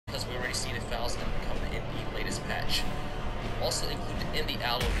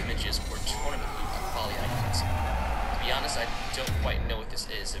challenges or tournament loot quality icons. To be honest, I don't quite know what this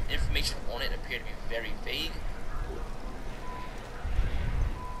is. The information on it appeared to be very vague.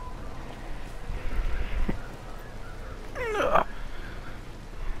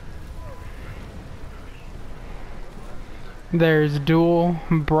 There's duel,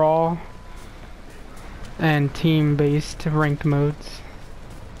 brawl, and team-based ranked modes.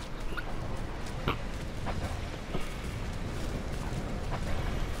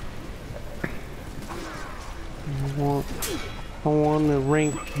 I want to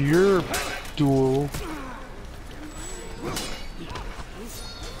rank your duel.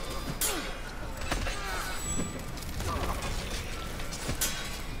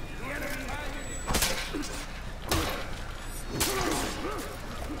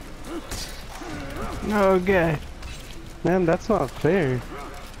 Oh god. Man, that's not fair.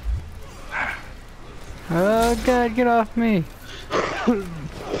 Oh god, get off me.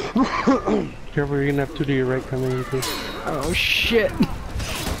 Careful, you're gonna have two to your right coming in too. Oh shit.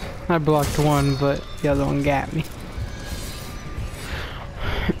 I blocked one, but the other one got me.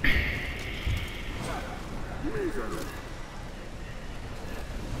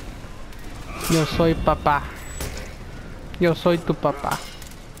 Yo soy papá. Yo soy tu papá.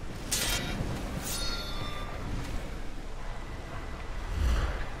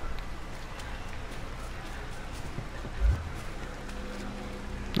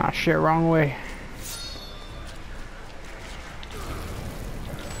 Ah shit, wrong way.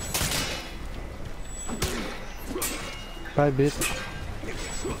 Bye, bitch.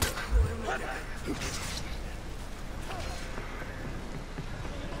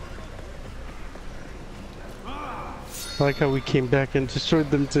 I like how we came back and destroyed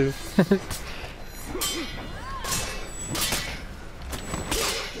them too.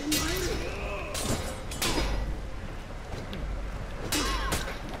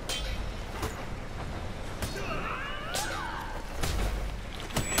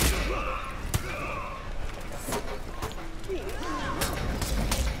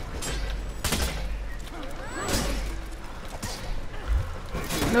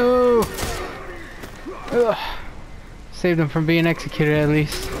 No! Ugh. Saved him from being executed at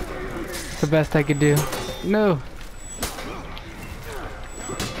least. It's the best I could do. No!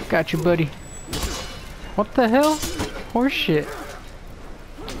 Got you, buddy. What the hell? Horse shit.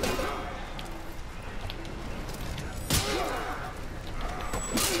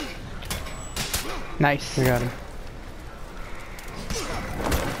 Nice. I got him.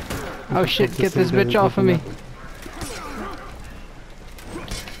 Oh shit, get this bitch off of me.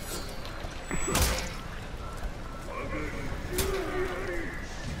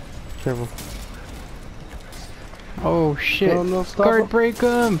 Careful. Oh shit. No, no, stop Guard him. break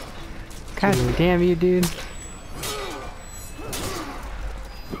him! God damn you, dude.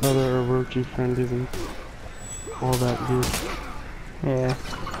 Other Orochi friend isn't all that good. Yeah.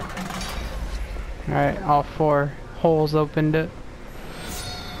 Alright, all 4 holes opened up.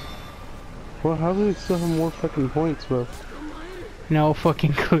 Well, how do they still have more fucking points, bro? No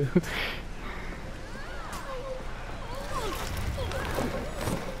fucking clue.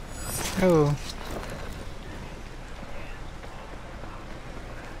 Oh.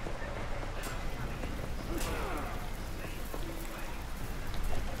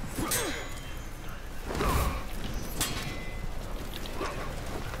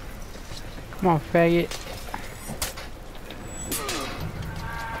 Come on, faggot.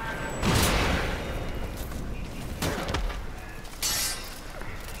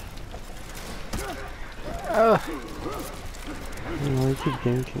 Oh. No, I keep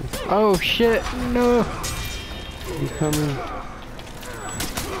ganking. Oh shit, no. I'm coming.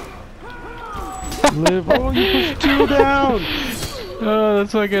 Live. Oh, you pushed 2 down! Oh,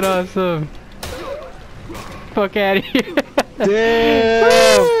 that's fucking awesome. Fuck out of here.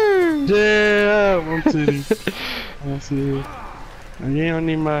 Damn! Damn! I'm sitting. I see you. You don't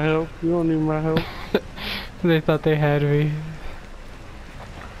need my help. You don't need my help. They thought they had me.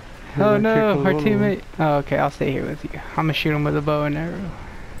 Oh no, our teammate. Oh, okay, I'll stay here with you. I'm gonna shoot him with a bow and arrow.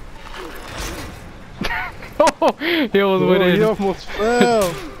 Oh, he almost went in. He almost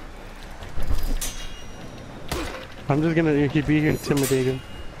fell. I'm just gonna be here, intimidate him.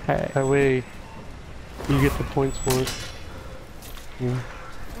 Alright. That way, you get the points for it. Yeah.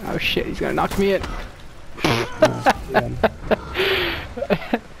 Oh shit, he's gonna knock me in. Yeah.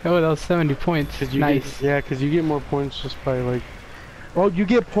 Oh, that was 70 points. Nice. Yeah, because you get more points just by like. Oh, you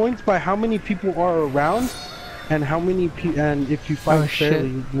get points by how many people are around, and how many and if you fight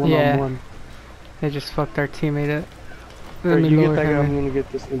fairly one on one. They just fucked our teammate up. Alright, you get that guy. I'm gonna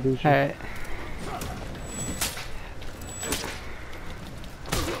get this illusion. Alright.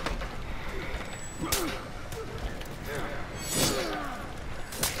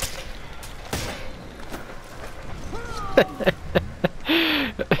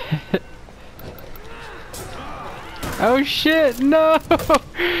 Oh shit, no!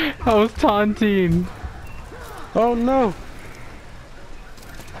 I was taunting. Oh no!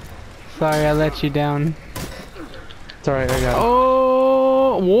 Sorry, I let you down. It's alright, I got it.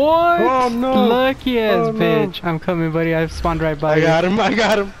 Oh, what? Oh, no. Lucky ass Oh, no. bitch. I'm coming, buddy. I spawned right by I you. got him, I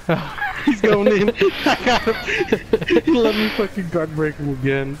got him. He's going in. I got him. He let me fucking guard break him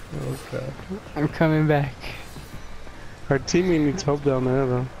again. Oh god. I'm coming back. Our teammate needs help down there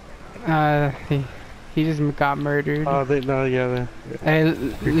though. He just got murdered. Oh, no, yeah, Hey, you're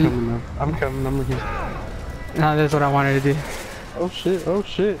coming now. I'm coming, I'm here. no, that's what I wanted to do. Oh shit, oh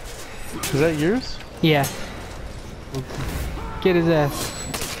shit. Is that yours? Yeah. Get his ass.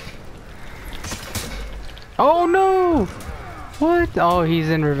 Oh no! What? Oh, he's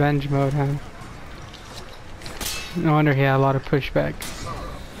in revenge mode, huh? No wonder he had a lot of pushback.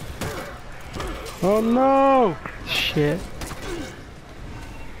 Oh no! Shit.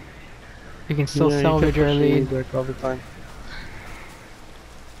 You can still Yeah, you salvage kept our pushing me lead. back all the time.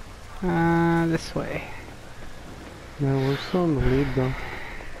 This way. No, we're still in the lead though.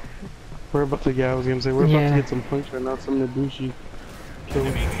 We're about to, yeah, I was gonna say, we're about Yeah. to get some points right now, some Nabushi kills.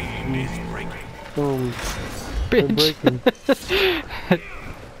 Boom. They're Bitch. breaking.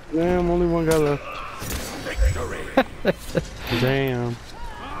 Damn, only one guy left. Damn.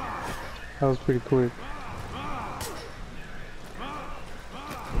 That was pretty quick.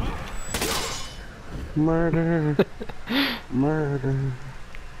 Murder. Murder.